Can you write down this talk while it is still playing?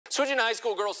Switching to high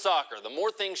school girls soccer, the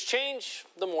more things change,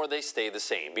 the more they stay the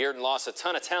same. Bearden lost a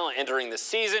ton of talent entering the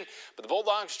season, but the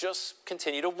Bulldogs just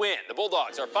continue to win. The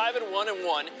Bulldogs are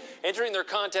 5-1-1, entering their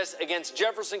contest against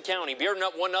Jefferson County. Bearden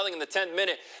up 1-0 in the 10th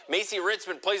minute. Macy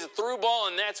Ritzman plays a through ball,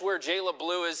 and that's where Jayla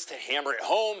Blue is to hammer it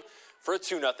home for a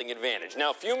 2-0 advantage.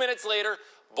 Now, a few minutes later,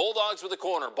 Bulldogs with the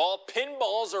corner. Ball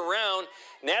pinballs around.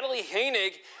 Natalie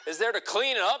Hainig is there to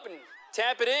clean it up and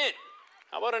tap it in.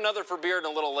 How about another for Bearden a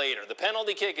little later? The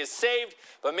penalty kick is saved,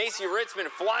 but Macy Ritzman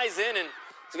flies in and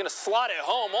is going to slot it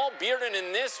home. All Bearden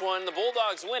in this one. The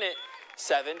Bulldogs win it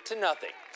 7-0.